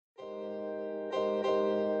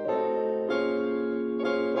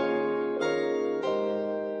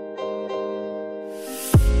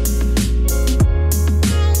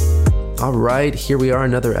All right, here we are,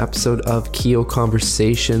 another episode of Keo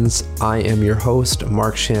Conversations. I am your host,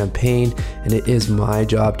 Mark Champagne, and it is my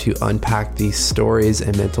job to unpack these stories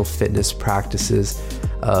and mental fitness practices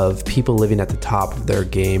of people living at the top of their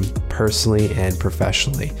game, personally and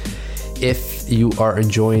professionally. If you are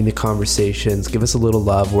enjoying the conversations, give us a little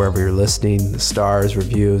love wherever you're listening, stars,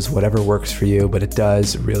 reviews, whatever works for you, but it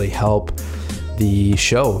does really help the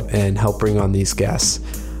show and help bring on these guests.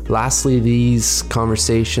 Lastly, these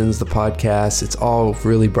conversations, the podcast, it's all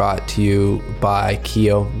really brought to you by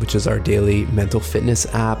Keo, which is our daily mental fitness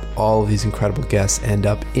app. All of these incredible guests end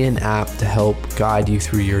up in app to help guide you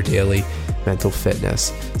through your daily mental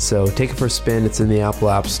fitness. So take it for a spin. It's in the Apple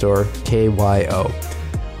App Store, KYO.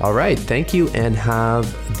 All right, thank you and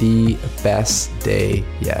have the best day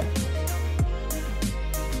yet.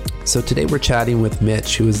 So today we're chatting with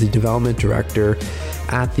Mitch, who is the development director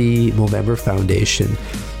at the Movember Foundation.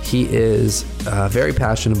 He is very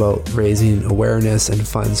passionate about raising awareness and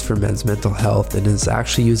funds for men's mental health, and is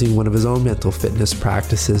actually using one of his own mental fitness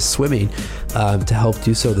practices, swimming, to help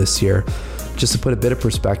do so this year. Just to put a bit of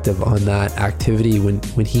perspective on that activity,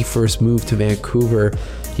 when he first moved to Vancouver,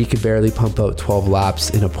 he could barely pump out 12 laps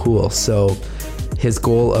in a pool. So his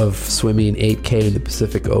goal of swimming 8K in the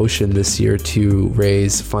Pacific Ocean this year to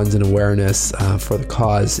raise funds and awareness for the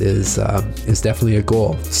cause is definitely a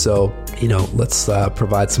goal. So, let's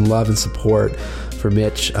provide some love and support for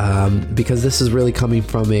Mitch, because this is really coming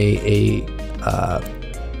from a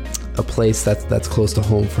place that's close to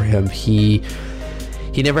home for him.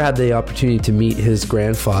 He never had the opportunity to meet his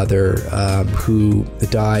grandfather, who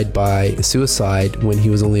died by suicide when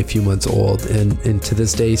he was only a few months old. And to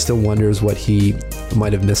this day, he still wonders what he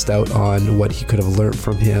might have missed out on, what he could have learned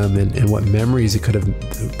from him, and what memories he could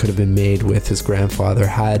have been made with his grandfather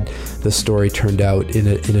had the story turned out in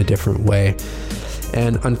a different way.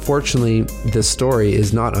 And unfortunately, this story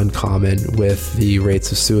is not uncommon with the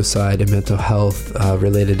rates of suicide and mental health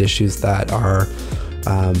related issues that are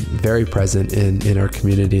very present in our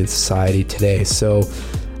community and society today. So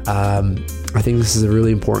I think this is a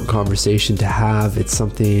really important conversation to have. It's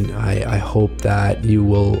something I hope that you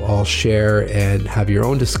will all share and have your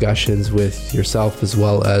own discussions with yourself as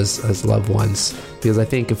well as loved ones, because I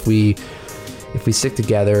think if we stick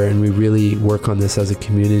together and we really work on this as a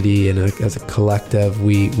community and as a collective,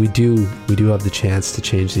 we do have the chance to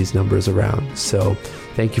change these numbers around. So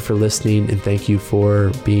thank you for listening, and thank you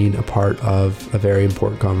for being a part of a very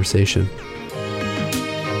important conversation.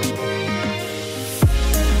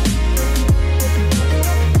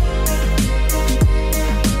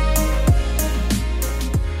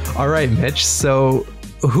 All right, Mitch. So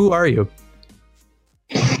who are you?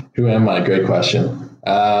 Who am I? Great question.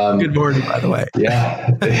 Good morning, by the way.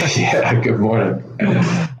 Yeah. Good morning.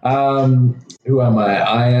 Who am I?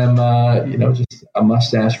 I am, just a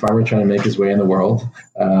mustache farmer trying to make his way in the world.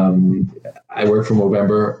 I work for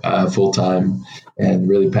Movember full time, and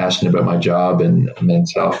really passionate about my job and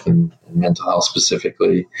men's health and mental health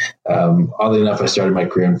specifically. Oddly enough, I started my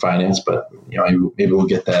career in finance, but maybe we'll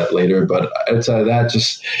get that later. But outside of that,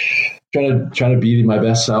 just trying to be my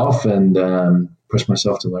best self and push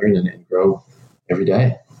myself to learn and grow every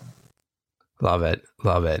day. Love it.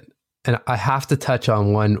 And I have to touch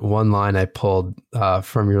on one line I pulled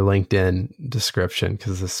from your LinkedIn description,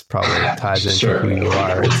 because this probably ties into Sure. who you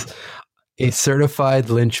are. It's a certified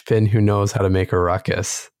linchpin who knows how to make a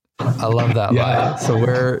ruckus. I love that line. So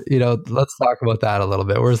let's talk about that a little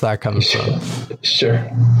bit. Where's that coming from? Sure.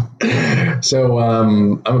 So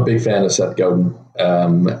I'm a big fan of Seth Godin.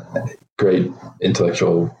 Great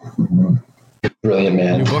intellectual, brilliant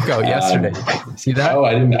man. New book out yesterday. See that? Oh,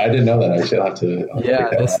 I didn't know that. Actually, I'll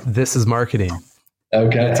have to. This is marketing.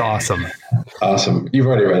 Okay. It's awesome. Awesome. You've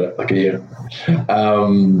already read it. Look at you.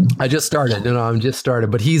 I just started. I'm just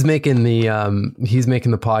started, but he's making the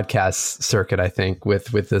podcast circuit, I think,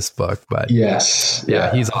 with this book. But yes.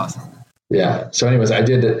 Yeah, he's awesome. Yeah. So anyways,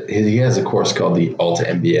 he has a course called the Alta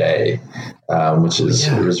MBA, which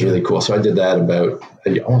was really cool. So I did that about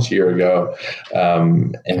almost a year ago.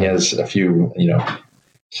 And he has a few,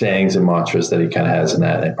 sayings and mantras that he kind of has in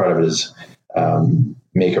that. And part of it is,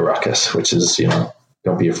 make a ruckus, which is,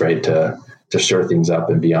 don't be afraid to stir things up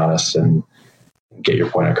and be honest and get your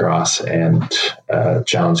point across and,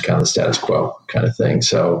 challenge kind of the status quo kind of thing.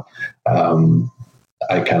 So,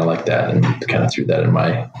 I kind of like that and kind of threw that in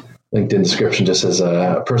my LinkedIn description just as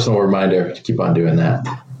a personal reminder to keep on doing that.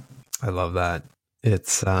 I love that.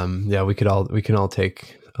 It's we can all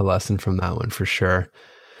take a lesson from that one for sure.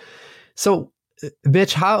 So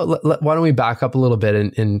Mitch, why don't we back up a little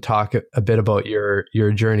bit and talk a bit about your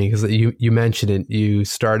journey? Because you mentioned it, you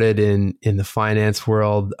started in the finance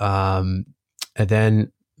world, and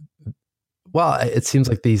then Well, it seems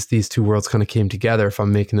like these two worlds kind of came together, if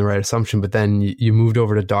I'm making the right assumption. But then you moved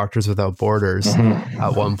over to Doctors Without Borders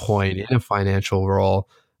at one point in a financial role.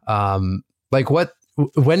 Like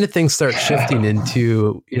when did things start shifting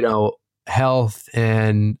into, health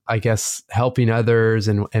and I guess helping others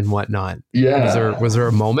and whatnot? Yeah. Was there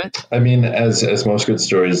a moment? I mean, as most good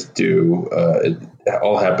stories do, it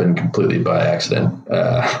all happened completely by accident.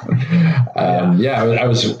 I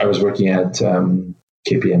was working at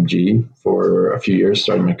KPMG for a few years,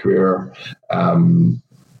 starting my career.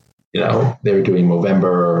 They were doing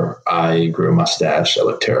Movember. I grew a mustache. I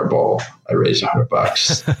looked terrible. I raised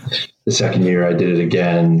 $100. The second year I did it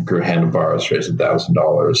again, grew handlebars, raised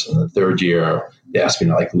 $1,000. And the third year they asked me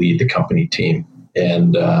to lead the company team.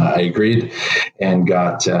 And I agreed and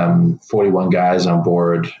got 41 guys on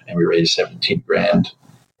board, and we raised 17 grand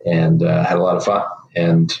and had a lot of fun.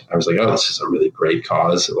 And I was like, oh, this is a really great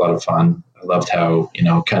cause, a lot of fun. I loved how,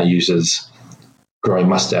 kind of uses growing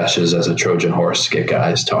mustaches as a Trojan horse to get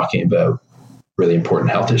guys talking about really important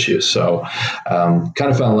health issues. So kind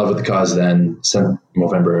of fell in love with the cause then, sent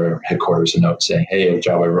Movember headquarters a note saying, hey, if a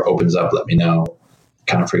job ever opens up, let me know.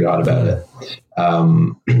 Kind of forgot about it.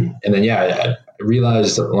 And then, I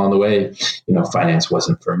realized along the way, finance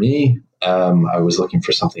wasn't for me. I was looking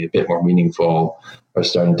for something a bit more meaningful. I was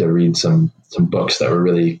starting to read some books that were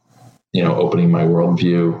really, opening my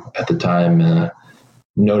worldview at the time.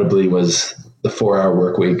 Notably was The 4-Hour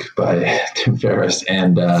Workweek by Tim Ferriss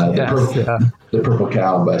and The Purple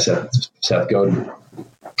Cow by Seth Godin.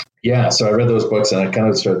 Yeah, so I read those books and I kind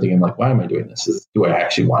of started thinking, why am I doing this? Do I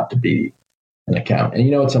actually want to be an accountant?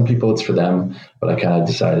 And some people it's for them, but I kind of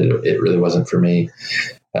decided it really wasn't for me.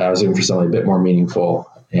 I was looking for something a bit more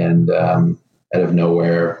meaningful, and out of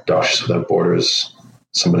nowhere, Doctors Without Borders,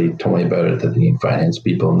 somebody told me about it, that they need finance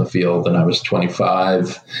people in the field, and I was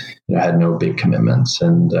 25. I had no big commitments,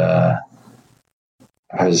 and I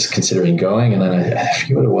was considering going, and then I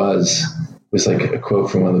forget what it was. It was like a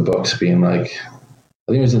quote from one of the books being like,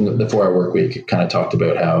 I think it was in the 4-Hour Workweek. It kind of talked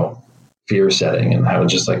about how fear setting and how to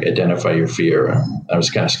just identify your fear. I was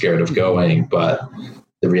kind of scared of going, but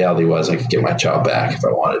the reality was I could get my job back if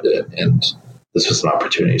I wanted it, and this was an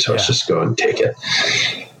opportunity, so let's just go and take it.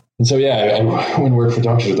 And so, I went and worked for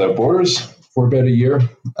Doctors Without Borders for about a year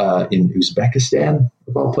in Uzbekistan,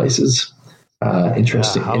 of all places.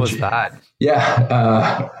 Interesting. How was that?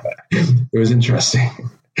 Yeah, it was interesting.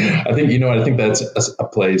 I think that's a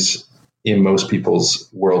place in most people's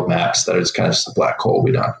world maps that is kind of just a black hole.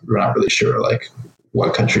 We're not really sure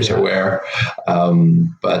what countries are where.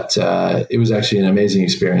 But it was actually an amazing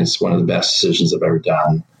experience. One of the best decisions I've ever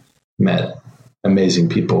done. Met amazing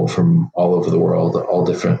people from all over the world, all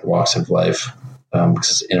different walks of life, because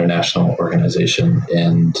it's an international organization,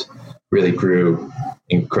 and really grew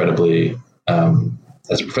incredibly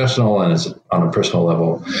as a professional and on a personal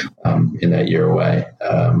level in that year away.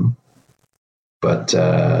 But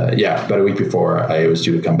about a week before I was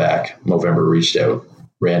due to come back, Movember reached out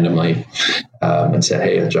randomly and said,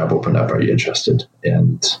 hey, a job opened up. Are you interested?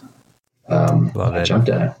 And I jumped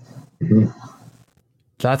at it. Mm-hmm.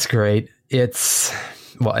 That's great.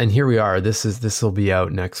 And here we are. This will be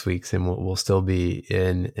out next week, and we'll still be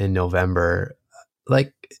in November.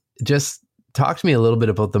 Just talk to me a little bit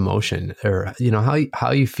about the motion, or how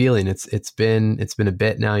are you feeling? It's been a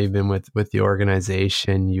bit now. You've been with the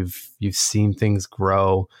organization. You've seen things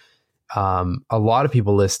grow. A lot of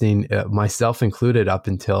people listening, myself included, up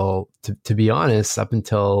until to be honest, up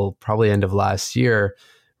until probably end of last year,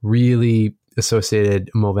 really associated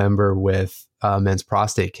Movember with men's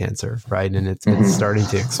prostate cancer, right? And it's starting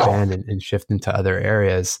to expand and shift into other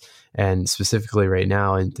areas, and specifically right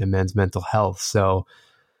now into men's mental health. So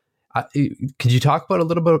could you talk about a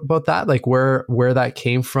little bit about that, where that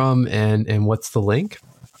came from and what's the link?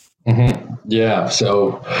 Mm-hmm. Yeah.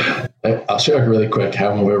 So I'll share really quick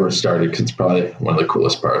how Movember started, because it's probably one of the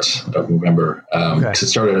coolest parts of Movember. Because it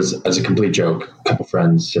started as a complete joke. A couple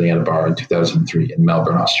friends sitting at a bar in 2003 in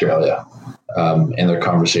Melbourne, Australia. And their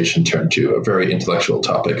conversation turned to a very intellectual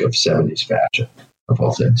topic of 70s fashion, of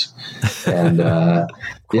all things. And they're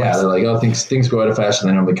like, oh, things go out of fashion.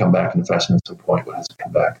 They normally come back into fashion at some point. What has to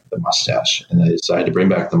come back? The mustache. And they decided to bring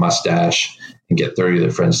back the mustache and get 30 of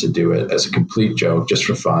their friends to do it as a complete joke, just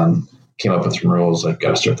for fun. Came up with some rules, got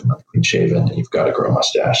to start the month clean shaven, and you've got to grow a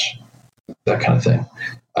mustache, that kind of thing.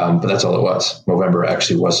 But that's all it was. Movember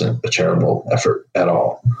actually wasn't a charitable effort at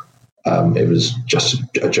all. It was just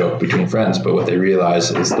a joke between friends. But what they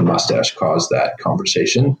realized is the mustache caused that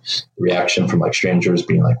conversation, the reaction from strangers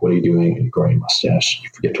being like, what are you doing? Are you growing a mustache? You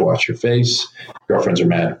forget to wash your face. Girlfriends are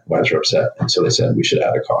mad. Wives are upset. And so they said we should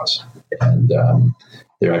add a cause. And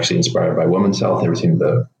They're actually inspired by women's health. Everything,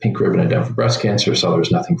 the pink ribbon had done for breast cancer, saw there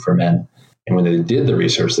was nothing for men. And when they did the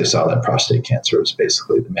research, they saw that prostate cancer was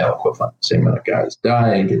basically the male equivalent. Same amount of guys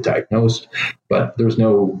die and get diagnosed, but there's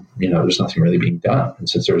no, there's nothing really being done. And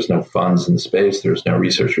since there was no funds in the space, there was no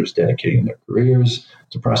researchers dedicating their careers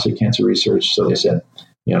to prostate cancer research. So they said,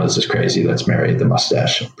 this is crazy. Let's marry the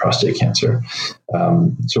mustache of prostate cancer.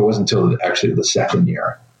 So it wasn't until actually the second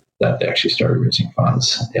year that they actually started raising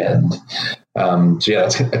funds. And so yeah,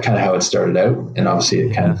 that's kind of how it started out. And obviously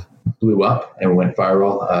it kind of blew up and went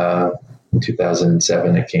viral. In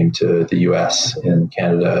 2007, it came to the US and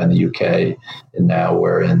Canada and the UK, and now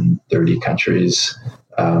we're in 30 countries,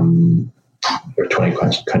 or 20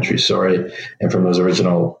 countries, sorry. And from those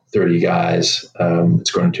original 30 guys,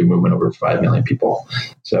 it's grown into a movement over 5 million people.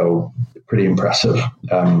 So pretty impressive.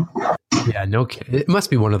 Yeah, no kidding. It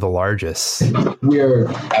must be one of the largest. We are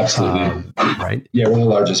absolutely right. Yeah, we're the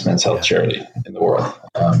largest men's health charity in the world.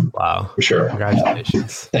 Wow, for sure.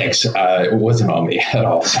 Congratulations. Thanks. It wasn't on me at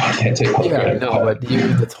all, so I can't take all the credit. No, but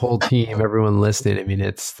you, the whole team, everyone listening. I mean,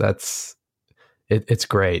 it's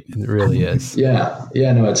great. It really is. Yeah.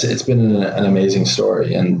 No, it's been an amazing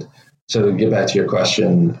story. And so to get back to your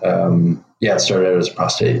question, it started out as a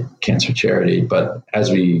prostate cancer charity, but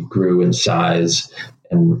as we grew in size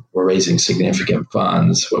and we're raising significant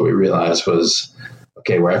funds, what we realized was,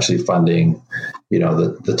 okay, we're actually funding,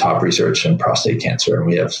 the top research in prostate cancer, and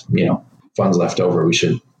we have, funds left over. We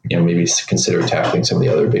should, maybe consider tackling some of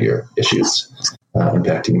the other bigger issues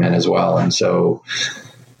impacting men as well. And so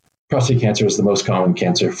prostate cancer is the most common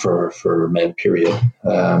cancer for men, period,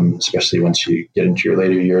 especially once you get into your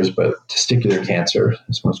later years. But testicular cancer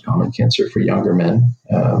is the most common cancer for younger men.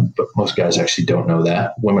 But most guys actually don't know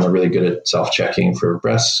that. Women are really good at self-checking for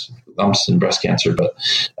breast lumps and breast cancer, but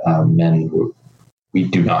men, we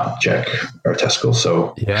do not check our testicles.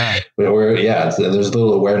 So there's a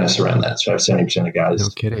little awareness around that. So 70% of guys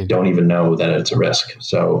don't even know that it's a risk.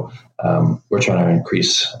 So we're trying to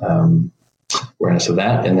increase awareness of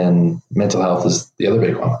that. And then mental health is the other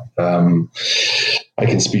big one. I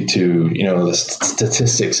can speak to, the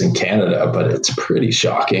statistics in Canada, but it's pretty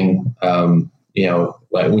shocking.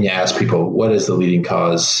 Like when you ask people, what is the leading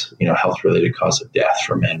cause, health related cause of death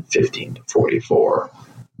for men 15 to 44?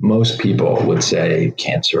 Most people would say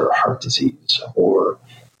cancer or heart disease or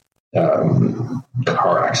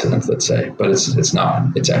car accidents, let's say, but it's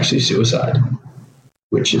not. It's actually suicide,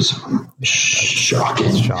 which is shocking.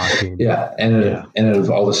 It's shocking. Yeah. And out of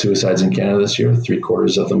all the suicides in Canada this year,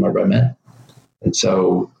 3/4 of them are by men. And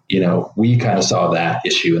so, we kind of saw that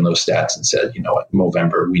issue in those stats and said, in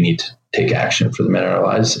November, we need to take action for the men in our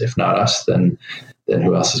lives. If not us, then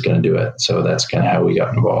who else is going to do it? So that's kind of how we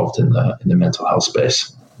got involved in the mental health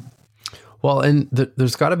space. Well, and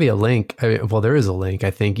there's got to be a link. There is a link. I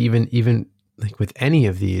think even like with any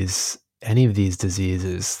of these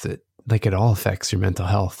diseases, that like it all affects your mental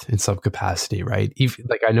health in some capacity, right? Even,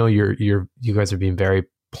 like I know you guys are being very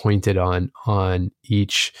pointed on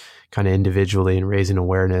each kind of individually and raising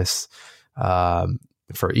awareness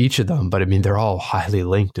for each of them, but I mean they're all highly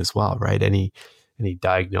linked as well, right? Any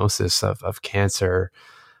diagnosis of cancer,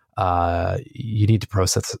 you need to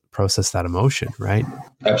process that emotion, right?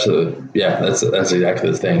 Absolutely. Yeah, that's exactly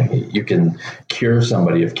the thing. You can cure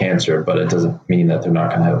somebody of cancer, but it doesn't mean that they're not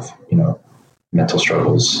going to have, mental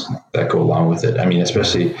struggles that go along with it. I mean,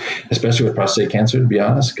 especially with prostate cancer, to be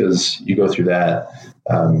honest, because you go through that.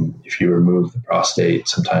 If you remove the prostate,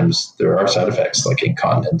 sometimes there are side effects like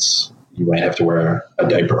incontinence. You might have to wear a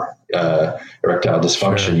diaper. Erectile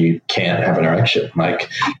dysfunction. Sure. You can't have an erection. Like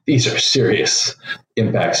these are serious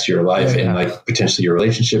impacts to your life and like potentially your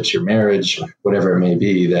relationships, your marriage, whatever it may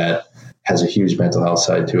be, that has a huge mental health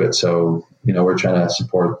side to it. So, we're trying to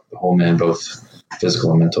support the whole man, both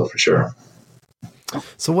physical and mental, for sure.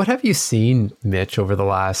 So what have you seen, Mitch, over the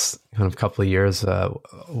last kind of couple of years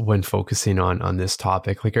when focusing on this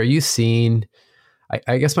topic? Like, are you seeing,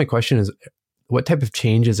 I guess my question is, what type of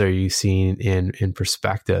changes are you seeing in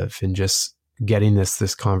perspective and just getting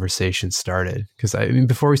this conversation started? Because I mean,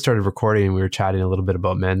 before we started recording, we were chatting a little bit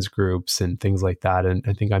about men's groups and things like that. And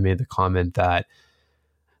I think I made the comment that,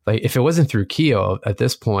 like, if it wasn't through Keo at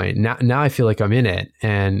this point, now I feel like I'm in it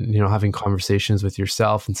and, having conversations with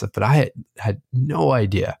yourself and stuff, but I had no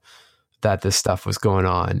idea that this stuff was going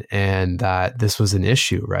on and that this was an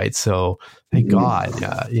issue. Right. So thank God,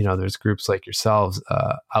 there's groups like yourselves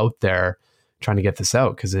out there trying to get this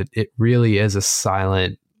out, because it really is a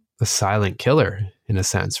silent killer in a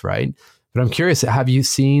sense, right? But I'm curious, have you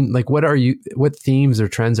seen, like, what themes or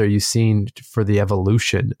trends are you seeing for the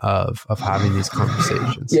evolution of having these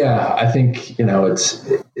conversations? Yeah, I think,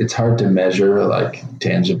 it's hard to measure like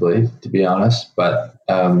tangibly, to be honest, but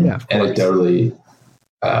anecdotally,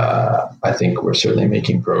 I think we're certainly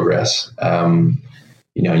making progress.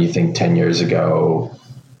 You think 10 years ago,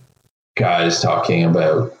 guys talking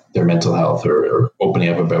about their mental health or opening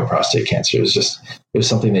up about prostate cancer it was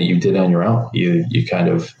something that you did on your own. You kind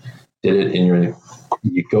of did it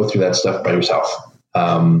you go through that stuff by yourself.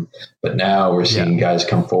 But now we're seeing guys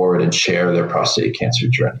come forward and share their prostate cancer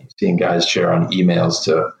journey, seeing guys share on emails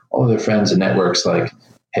to all of their friends and networks like,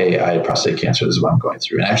 hey, I had prostate cancer. This is what I'm going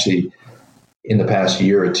through. And actually, in the past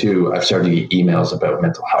year or two, I've started to get emails about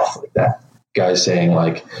mental health like that. Guys saying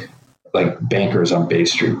like bankers on Bay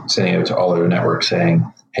Street, sending out to all their networks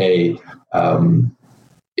saying, hey,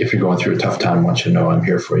 if you're going through a tough time, I want you to know I'm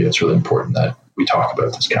here for you. It's really important that we talk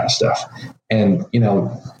about this kind of stuff. And,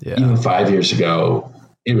 even 5 years ago,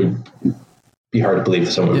 it would be hard to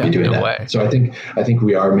believe someone would be doing that. Way. So I think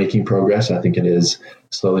we are making progress. I think it is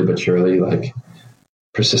slowly but surely, like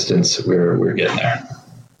persistence, we're getting there.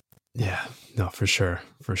 Yeah, no, for sure.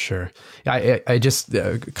 I just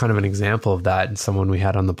kind of an example of that. And someone we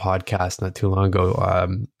had on the podcast not too long ago,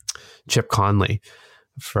 Chip Conley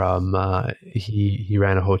from, he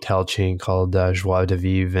ran a hotel chain called Joie de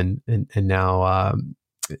Vivre and now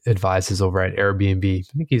advises over at Airbnb.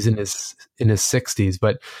 I think he's in his 60s,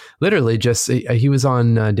 but literally just, he was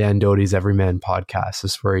on Dan Doty's Everyman podcast.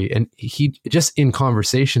 This where he just in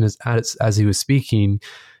conversation as he was speaking,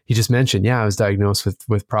 he just mentioned, I was diagnosed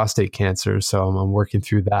with prostate cancer. So I'm working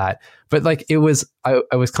through that. But like, I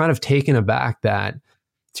was kind of taken aback that,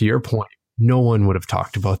 to your point, no one would have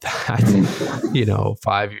talked about that,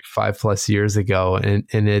 5 plus years ago. And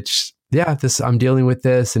it's, I'm dealing with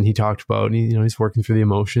this. And he talked about, he's working through the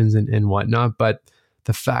emotions and whatnot. But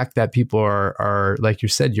the fact that people are, like you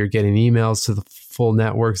said, you're getting emails to the full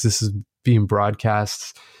networks. This is being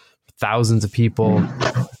broadcast, thousands of people.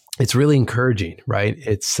 It's really encouraging, right?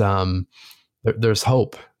 It's, there's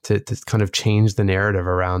hope to kind of change the narrative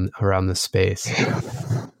around this space.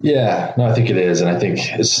 Yeah, no, I think it is. And I think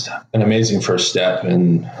it's an amazing first step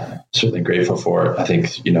and certainly grateful for it. I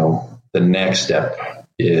think, the next step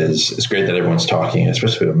is it's great that everyone's talking,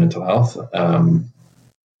 especially about mental health.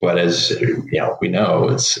 But as we know,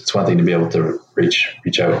 it's one thing to be able to reach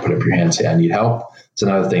out, put up your hand, and say, I need help. It's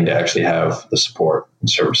another thing to actually have the support and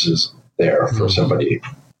services there for somebody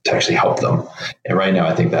to actually help them. And right now,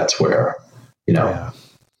 I think that's where,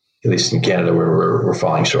 at least in Canada, where we're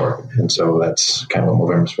falling short. And so that's kind of what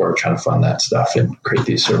Movember's for, trying to fund that stuff and create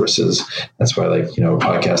these services. That's why,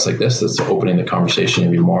 podcasts like this, that's opening the conversation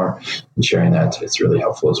even more and sharing that. It's really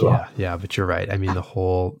helpful as well. Yeah, but you're right. I mean, the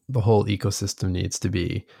whole ecosystem needs to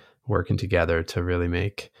be working together to really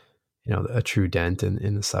make, a true dent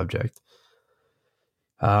in the subject.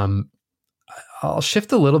 I'll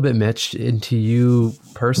shift a little bit, Mitch, into you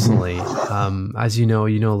personally. As you know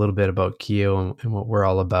a little bit about Keo and what we're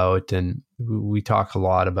all about. And we talk a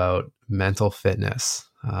lot about mental fitness.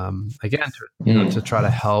 Again, to try to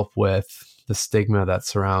help with the stigma that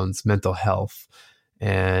surrounds mental health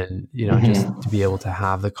and, just to be able to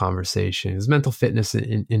have the conversation. Because mental fitness,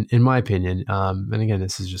 in my opinion, and again,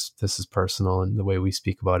 this is personal and the way we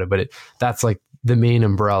speak about it, but that's like the main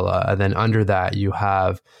umbrella. And then under that, you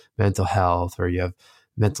have mental health, or you have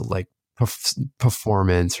mental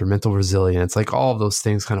performance or mental resilience. Like all of those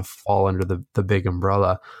things kind of fall under the big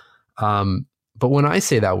umbrella. But when I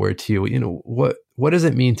say that word to you, what does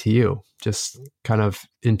it mean to you? Just kind of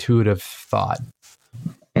intuitive thought.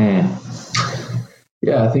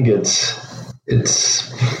 Yeah, I think it's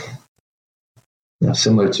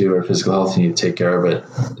similar to your physical health. You need to take care of it.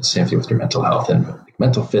 Same thing with your mental health and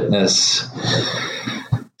mental fitness.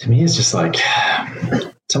 To me, it's just like,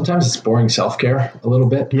 sometimes it's boring self-care a little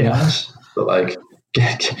bit, to be honest. But like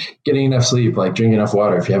getting enough sleep, like drinking enough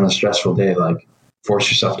water. If you're having a stressful day, like force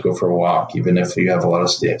yourself to go for a walk, even if you have a lot of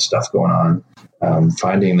stuff going on.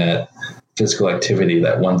 Finding that physical activity,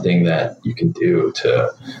 that one thing that you can do to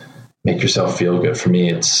make yourself feel good. For me,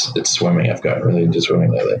 it's swimming. I've gotten really into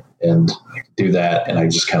swimming lately, and I can do that, and I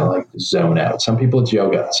just kind of like zone out. Some people it's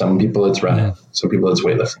yoga, some people it's running, some people it's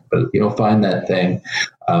weightlifting. But find that thing.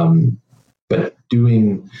 But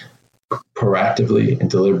doing proactively and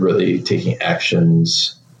deliberately taking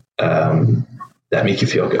actions that make you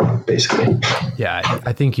feel good, basically. Yeah,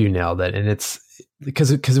 I think you nailed it, and it's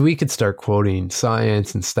because we could start quoting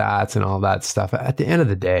science and stats and all that stuff. At the end of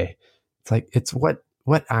the day, it's like it's what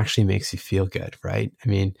actually makes you feel good, right? I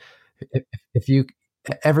mean, if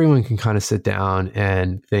everyone can kind of sit down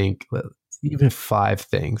and think, even 5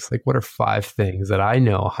 things? Like, what are 5 things that I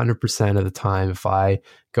know 100% of the time, if I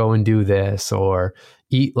go and do this or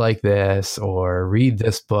eat like this or read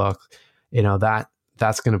this book,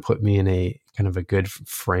 that's going to put me in a kind of a good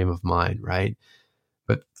frame of mind, right?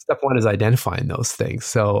 But step 1 is identifying those things.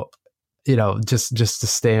 So, just to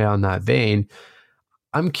stay on that vein,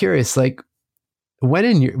 I'm curious, like, when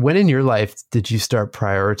in your life did you start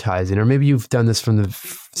prioritizing, or maybe you've done this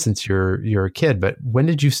since you're a kid, but when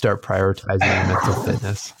did you start prioritizing your mental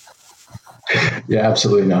fitness? Yeah,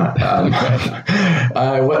 absolutely not. And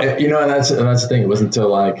that's the thing. It wasn't until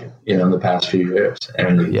like, in the past few years,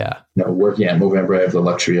 and working at Movember, I have the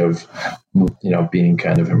luxury of, being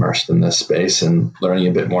kind of immersed in this space and learning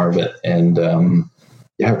a bit more of it. And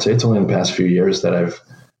I would say it's only in the past few years that I've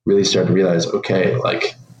really started to realize, okay,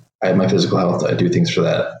 like, I have my physical health, I do things for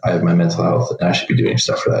that. I have my mental health, and I should be doing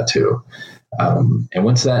stuff for that too. And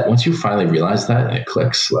once you finally realize that and it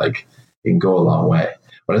clicks, like, it can go a long way.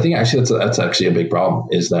 But I think actually that's actually a big problem,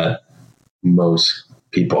 is that most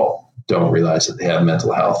people don't realize that they have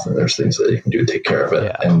mental health and there's things that you can do to take care of it.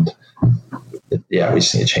 Yeah. And we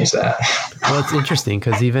just need to change that. Well, it's interesting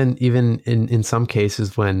because even in some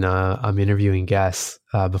cases when I'm interviewing guests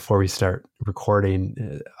before we start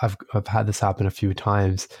recording, I've had this happen a few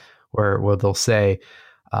times where they'll say,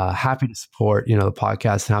 happy to support, the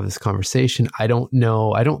podcast and have this conversation. I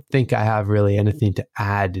don't think I have really anything to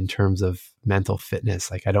add in terms of mental fitness.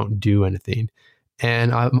 Like, I don't do anything.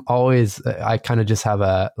 And I kind of just have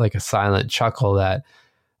a silent chuckle that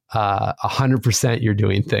 100% you're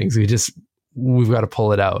doing things. We've got to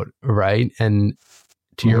pull it out. Right. And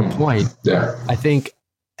to your point, I think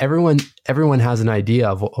everyone has an idea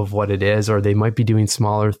of what it is, or they might be doing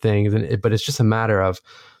smaller things, but it's just a matter of,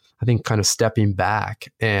 I think, kind of stepping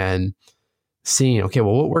back and seeing, okay,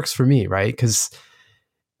 well, what works for me, right? Because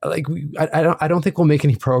like I don't think we'll make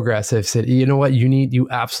any progress if said, you know what, you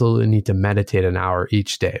absolutely need to meditate an hour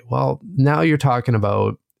each day. Well, now you're talking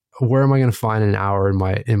about, where am I going to find an hour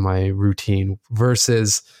in my routine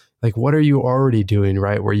versus like, what are you already doing,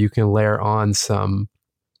 right? Where you can layer on some,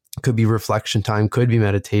 could be reflection time, could be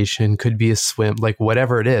could be a swim, like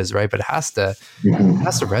whatever it is, right? But it has to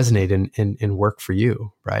resonate and work for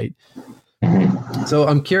you, right? So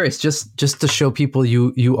I'm curious, just to show people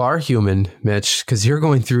you are human, Mitch, because you're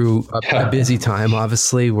going through a busy time.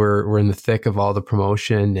 Obviously, we're in the thick of all the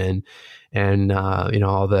promotion and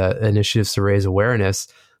all the initiatives to raise awareness.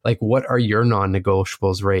 Like, what are your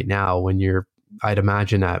non-negotiables right now when I'd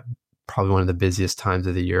imagine that probably one of the busiest times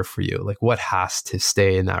of the year for you? Like, what has to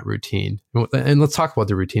stay in that routine? And let's talk about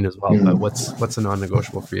the routine as well, but what's a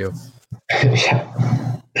non-negotiable for you?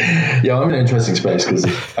 Yeah, I'm in an interesting space because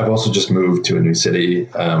I've also just moved to a new city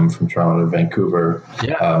from Toronto to Vancouver.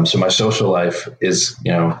 Yeah. So my social life is,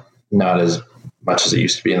 not as much as it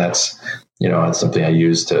used to be. And that's, it's something I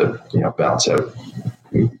use to, balance out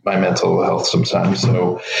my mental health sometimes.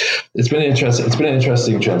 So it's been an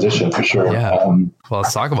interesting transition for sure. Yeah. Well,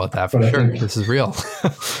 let's talk about that for sure. This is real.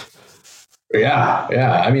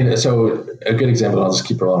 Yeah. I mean, so a good example, I'll just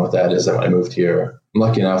keep rolling with that, is that when I moved here, I'm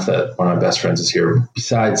lucky enough that one of my best friends is here.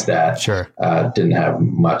 Besides that, didn't have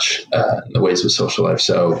much in the ways of social life.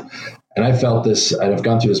 So, and I felt this, I've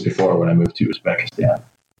gone through this before when I moved to Uzbekistan,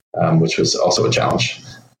 which was also a challenge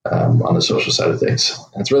on the social side of things.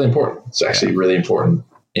 And it's really important. It's actually really important,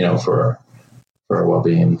 for our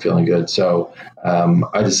well-being and feeling good. So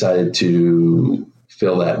I decided to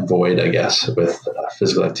fill that void, I guess, with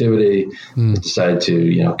physical activity. Decided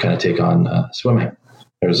to, kind of take on swimming.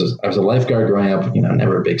 I was a lifeguard growing up,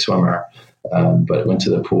 never a big swimmer, but went to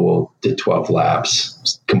the pool, did 12 laps,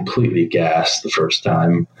 was completely gassed the first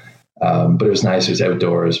time. But it was nice. It was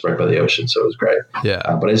outdoors right by the ocean. So it was great.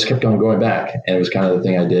 Yeah. But I just kept on going back, and it was kind of the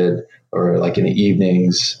thing I did, or like in the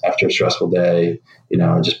evenings after a stressful day,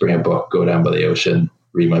 I'd just bring a book, go down by the ocean,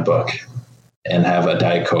 read my book, and have a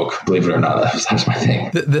Diet Coke. Believe it or not, that's my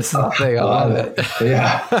thing. This is the thing. I love it.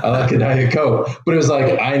 Yeah, I like a Diet Coke. But it was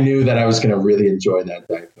like, I knew that I was going to really enjoy that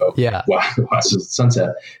Diet Coke. Yeah. Watch the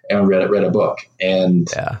sunset and read a book. And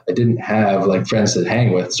I didn't have like friends to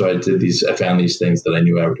hang with. So I found these things that I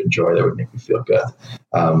knew I would enjoy that would make me feel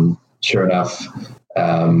good. Sure enough,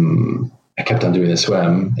 I kept on doing the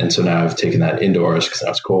swim. And so now I've taken that indoors because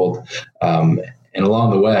now it's cold. And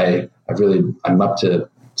along the way, I'm up to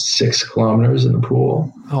 6 kilometers in the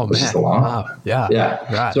pool. Oh, which is long. Wow. Yeah.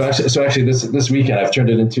 Right. So actually this weekend I've turned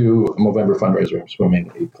it into a Movember fundraiser. I'm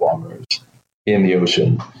swimming 8 kilometers in the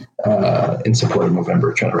ocean in support of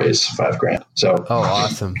Movember, trying to raise $5,000. So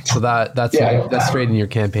awesome. So that's straight in your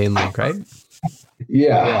campaign link, right?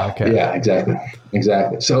 Yeah. Okay. Yeah, exactly.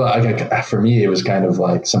 So for me, it was kind of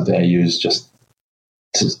like something I used just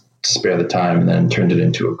to spare the time, and then turned it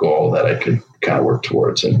into a goal that I could kind of work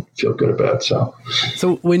towards and feel good about. So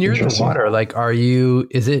when you're in the water, like,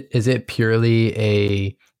 is it purely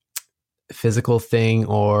a physical thing,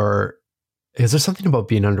 or is there something about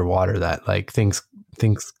being underwater that like things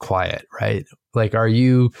quiet, right? Like,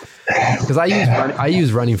 because I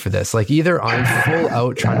use running for this. Like, either I'm full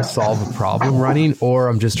out trying to solve a problem running, or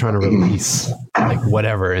I'm just trying to release like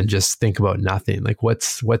whatever and just think about nothing. Like,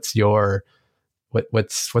 what's going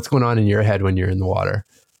on in your head when you're in the water?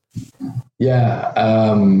 Yeah.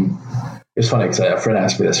 It's funny because a friend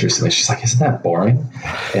asked me this recently. She's like, isn't that boring?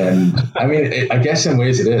 And I mean, I guess in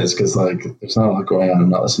ways it is, because like there's not a lot going on. I'm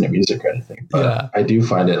not listening to music or anything, but I do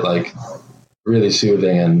find it like really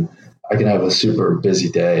soothing, and I can have a super busy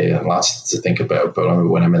day and lots to think about. But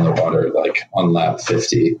when I'm in the water, like on lap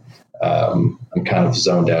 50, I'm kind of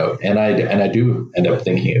zoned out, and I do end up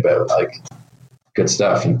thinking about like good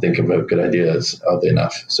stuff and think about good ideas, oddly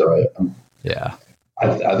enough. So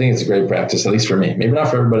I think it's a great practice, at least for me. Maybe not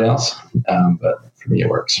for everybody else, but for me it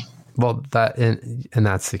works. Well, and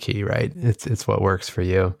that's the key, right? It's what works for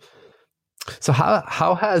you. So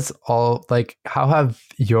how have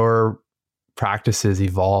your practices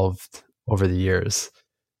evolved over the years?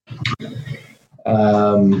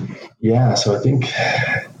 So I think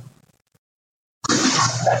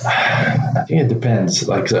it depends.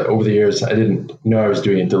 Like, over the years, I didn't know I was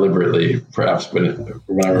doing it deliberately. Perhaps, but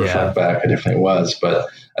when I reflect back, I definitely was. But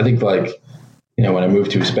I think, like, when I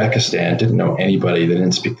moved to Uzbekistan, didn't know anybody. They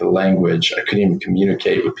didn't speak the language. I couldn't even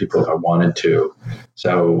communicate with people if I wanted to.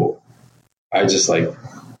 So I just like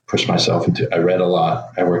pushed myself I read a lot.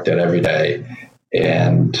 I worked out every day,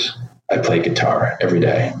 and I played guitar every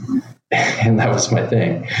day, and that was my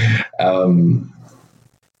thing.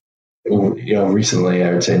 Recently,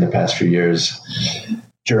 I would say in the past few years,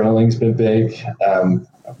 journaling's been big.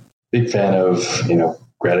 Big fan of,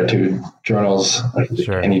 gratitude journals. Like,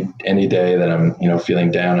 sure. Any day that I'm,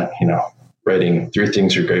 feeling down, writing 3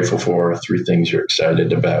 things you're grateful for, 3 things you're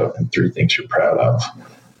excited about, and 3 things you're proud of.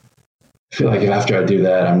 I feel like after I do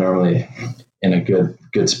that, I'm normally in a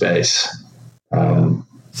good space. So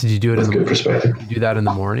do you do it in good perspective? Do you do that in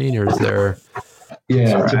the morning, or is there?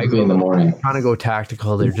 Yeah, typically in the morning. Kind of go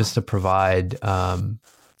tactical there, just to provide,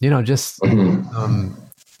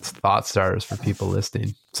 thought starters for people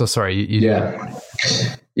listening. So sorry,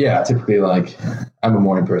 Yeah, typically, like, I'm a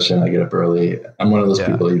morning person. I get up early. I'm one of those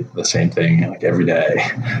people who eat the same thing like every day.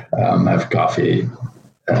 Have coffee.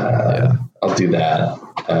 I'll do that.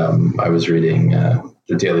 I was reading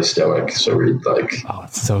the Daily Stoic, so read like, oh,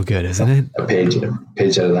 it's so good, isn't it? A page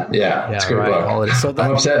out of that. Yeah, it's a great book. So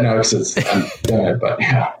I'm upset now because I'm doing it, but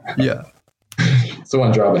yeah. It's the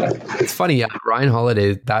one drawback. It's funny, Ryan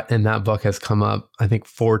Holiday, that book has come up, I think,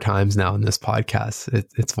 4 times now in this podcast.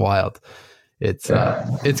 It's wild. It's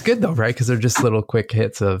good though, right? Because they're just little quick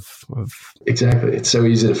hits of. Exactly. It's so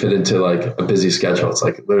easy to fit into like a busy schedule. It's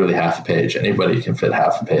like literally half a page. Anybody can fit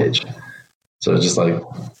half a page. So it's just like,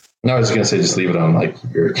 no, I was going to say, just leave it on like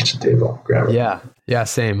your kitchen table. Grab it. Yeah.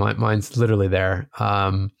 Same. Mine's literally there.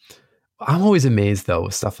 I'm always amazed though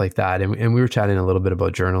with stuff like that. And we were chatting a little bit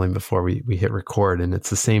about journaling before we hit record, and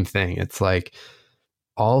it's the same thing. It's like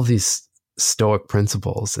all of these Stoic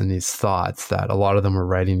principles and these thoughts that a lot of them are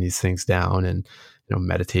writing these things down, and,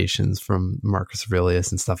 meditations from Marcus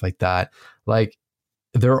Aurelius and stuff like that. Like,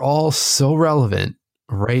 they're all so relevant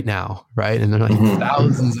right now. Right. And they're like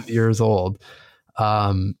thousands of years old.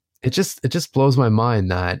 It just blows my mind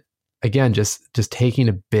that, again, just taking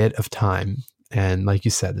a bit of time. And like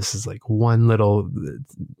you said, this is like one little,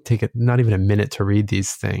 not even a minute to read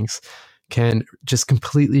these things, can just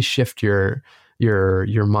completely shift your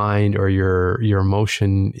mind or your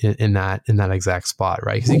emotion in that exact spot,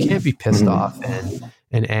 right? Because you can't be pissed off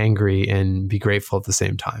and angry and be grateful at the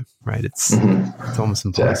same time, right? It's almost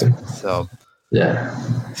impossible.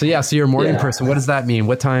 Exactly. So you're a morning person. What does that mean?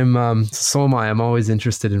 What time? So am I. I'm always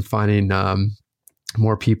interested in finding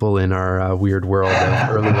more people in our weird world of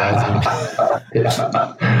early rising.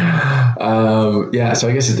 So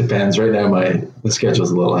I guess it depends. Right now, the schedule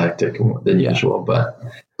is a little hectic than usual, but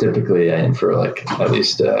typically I aim for like at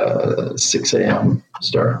least 6 a.m.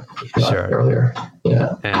 start, if not earlier.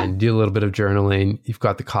 Yeah. And do a little bit of journaling. You've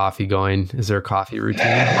got the coffee going. Is there a coffee routine?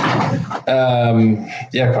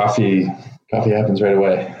 Coffee happens right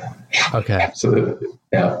away. Okay. Absolutely.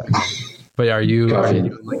 Yeah. But are you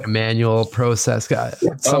doing like a manual process?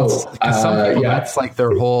 Some people, that's like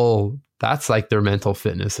their whole. That's like their mental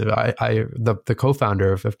fitness. The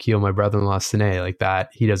co-founder of Keel, my brother-in-law Sine, like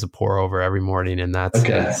that, he does a pour over every morning, and that's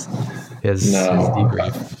his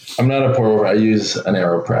debrief. I'm not a pour over. I use an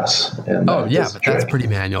AeroPress. And but that's pretty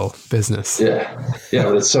manual business. Yeah,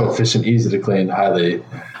 but it's so efficient, easy to clean. Highly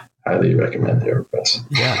recommend AeroPress.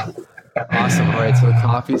 Yeah, awesome. All right, so the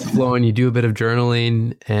coffee's flowing. You do a bit of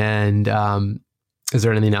journaling, and is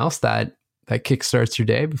there anything else that kickstarts your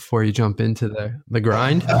day before you jump into the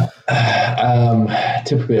grind?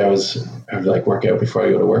 Typically, I would like work out before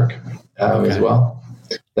I go to work as well.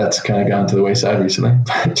 That's kind of gone to the wayside recently.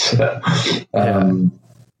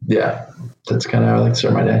 Yeah, that's kind of how I like to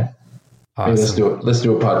start my day. Awesome. Maybe let's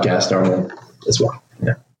do a podcast normally as well.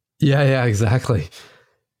 Yeah, exactly.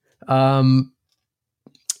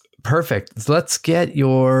 Perfect. So let's get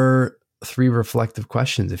your 3 reflective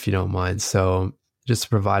questions, if you don't mind. So just to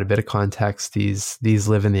provide a bit of context, these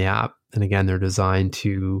live in the app. And again, they're designed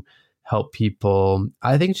to help people,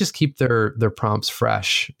 I think, just keep their prompts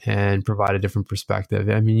fresh and provide a different perspective.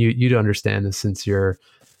 I mean, you'd understand this since you're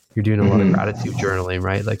doing a lot of gratitude journaling,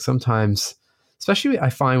 right? Like sometimes, especially I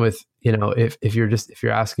find with, if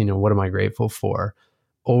you're asking, what am I grateful for,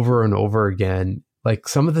 over and over again, like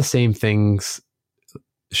some of the same things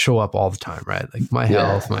show up all the time, right? Like my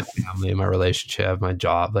health, my family, my relationship, my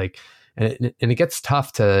job, like, and it gets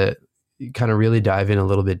tough to kind of really dive in a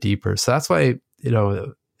little bit deeper. So that's why,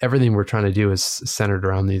 everything we're trying to do is centered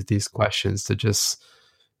around these questions to just,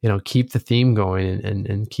 keep the theme going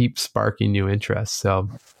and keep sparking new interests. So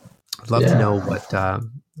I'd love to know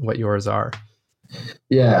what yours are.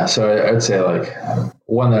 Yeah. So I'd say like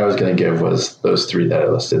one that I was going to give was those 3 that I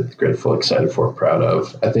listed: grateful, excited for, proud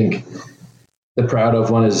of. I think the proud of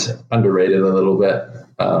one is underrated a little bit.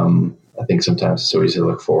 I think sometimes it's so easy to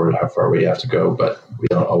look forward how far we have to go, but we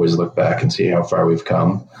don't always look back and see how far we've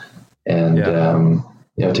come. And,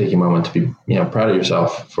 taking a moment to be, proud of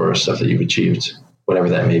yourself for stuff that you've achieved, whatever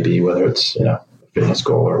that may be, whether it's, a fitness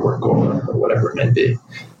goal or a work goal or whatever it may be.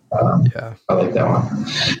 I like that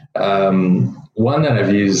one. One that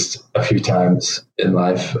I've used a few times in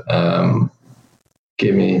life,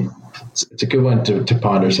 it's a good one to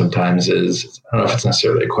ponder sometimes is, I don't know if it's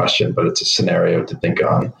necessarily a question, but it's a scenario to think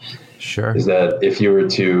on. Sure. Is that if you were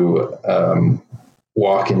to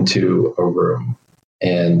walk into a room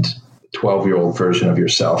and the 12-year-old version of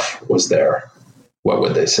yourself was there, what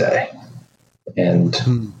would they say? And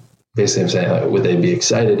basically I'm saying, like, would they be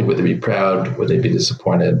excited? Would they be proud? Would they be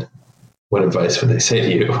disappointed? What advice would they say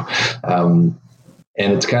to you?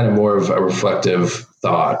 And it's kind of more of a reflective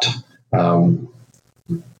thought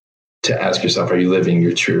to ask yourself, are you living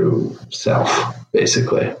your true self,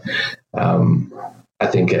 basically? I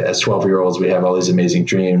think as 12-year-olds, we have all these amazing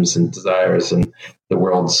dreams and desires, and the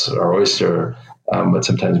world's our oyster, but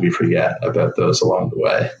sometimes we forget about those along the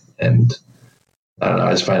way. And I don't know,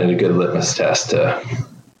 I just find it a good litmus test to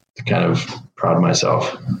kind of prod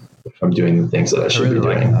myself if I'm doing the things that I should be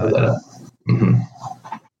doing.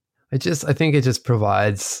 I think it just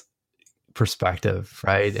provides perspective,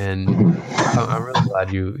 right? And I'm really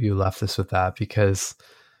glad you left this with that, because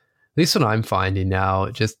at least what I'm finding now,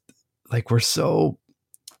 just like we're so,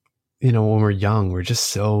 when we're young, we're just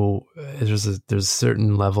so, there's a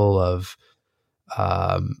certain level of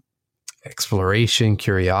exploration,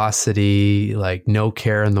 curiosity, like no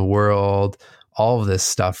care in the world, all of this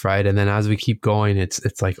stuff, right? And then as we keep going,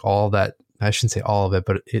 it's like all that, I shouldn't say all of it,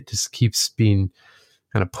 but it just keeps being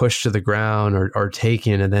kind of pushed to the ground or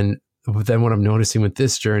taken. And then what I'm noticing with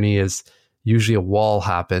this journey is usually a wall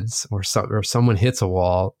happens or someone hits a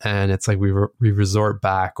wall, and it's like we resort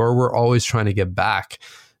back, or we're always trying to get back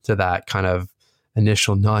to that kind of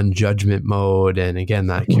initial non-judgment mode. And again,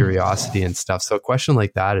 that curiosity and stuff. So a question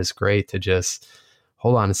like that is great to just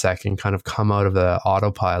hold on a second, kind of come out of the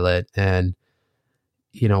autopilot and,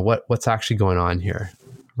 what's actually going on here.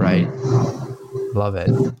 Right. Love it.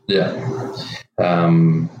 Yeah.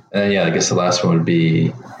 And I guess the last one would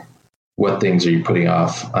be, what things are you putting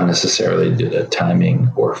off unnecessarily due to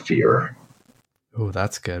timing or fear? Oh,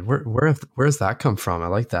 that's good. Where's that come from? I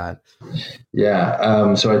like that.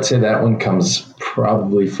 Yeah. So I'd say that one comes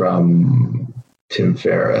probably from Tim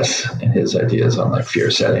Ferriss and his ideas on like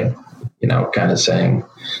fear setting, kind of saying,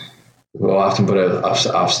 we'll often put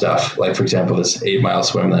off stuff. Like, for example, this 8-mile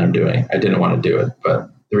swim that I'm doing, I didn't want to do it, but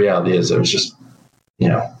the reality is it was just,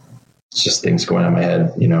 it's just things going on in my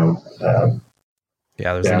head,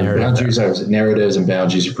 there's narratives and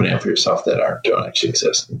boundaries you're putting up for yourself that don't actually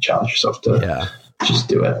exist, and challenge yourself to just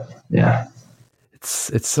do it. Yeah.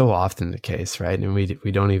 It's so often the case, right? And we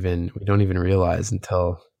don't even realize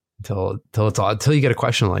until you get a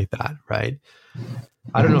question like that, right?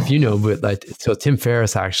 I don't know if you know, but like, so Tim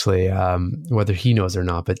Ferriss actually, whether he knows or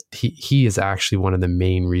not, but he is actually one of the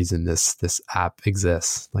main reason this app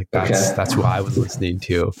exists. Like that's who I was listening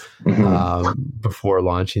to before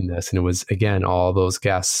launching this, and it was again all those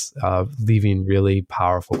guests leaving really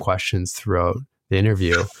powerful questions throughout the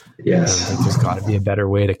interview. Yes, like, there's got to be a better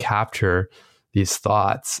way to capture these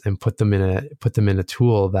thoughts and put them in a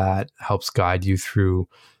tool that helps guide you through,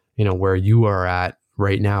 where you are at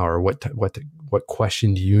right now, or what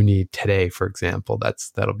question do you need today, for example.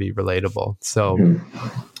 That'll be relatable. So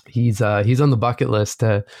he's on the bucket list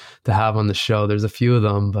to have on the show. There's a few of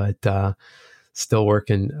them, but still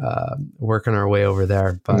working our way over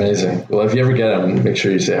there. But, amazing. Well, if you ever get him, make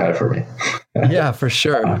sure you say hi for me. Yeah, for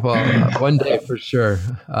sure. Well, one day for sure.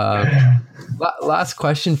 Last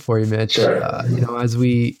question for you, Mitch. Sure.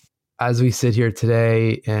 As we sit here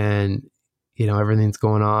today, and everything's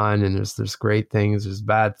going on, and there's great things, there's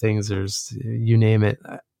bad things, there's you name it.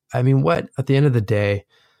 I mean, what at the end of the day,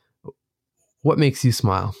 what makes you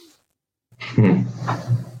smile? What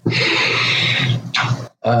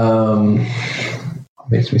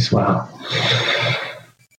makes me smile?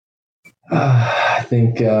 I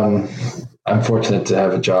think I'm fortunate to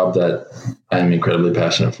have a job that I'm incredibly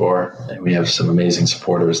passionate for, and we have some amazing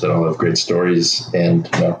supporters that all have great stories. And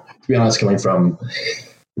to be honest, coming from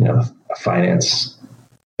a finance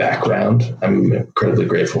background, I'm incredibly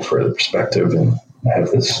grateful for the perspective, and I have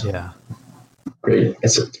this great.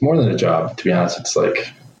 It's more than a job, to be honest. It's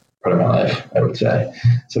like part of my life, I would say.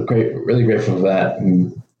 So really grateful for that.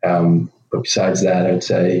 And, but besides that, I would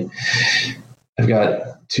say I've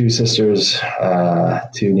got 2 sisters,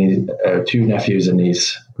 2 nephews and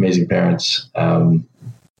niece, amazing parents, and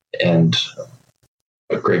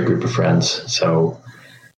a great group of friends. So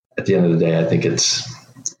at the end of the day, I think it's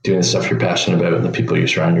doing the stuff you're passionate about and the people you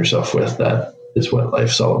surround yourself with. That is what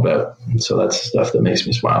life's all about. And so that's the stuff that makes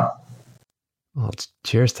me smile. Well,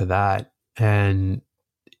 cheers to that. And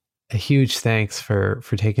a huge thanks for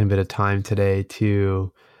taking a bit of time today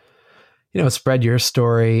to, spread your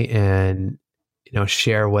story and,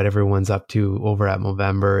 share what everyone's up to over at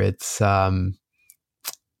Movember.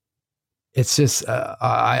 It's just,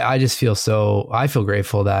 I just feel I feel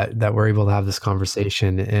grateful that we're able to have this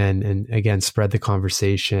conversation and again, spread the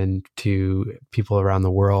conversation to people around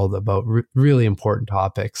the world about really important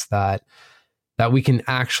topics that we can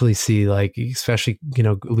actually see, like, especially,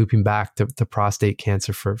 looping back to prostate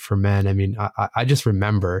cancer for men. I mean, I just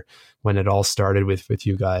remember when it all started with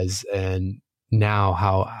you guys, and now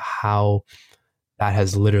how that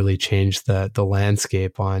has literally changed the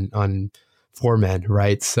landscape on for men.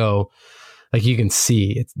 Right. So, like, you can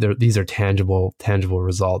see these are tangible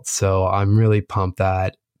results. So I'm really pumped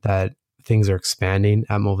that things are expanding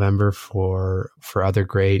at Movember for other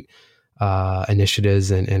great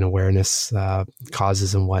initiatives and awareness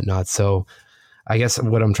causes and whatnot. So I guess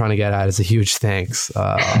what I'm trying to get at is a huge thanks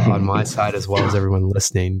on my side as well as everyone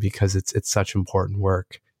listening, because it's such important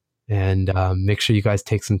work. And make sure you guys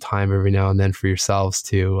take some time every now and then for yourselves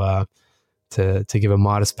to give a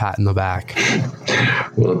modest pat in the back.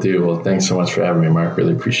 Will do. Well, thanks so much for having me, Mark.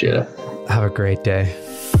 Really appreciate it. Have a great day.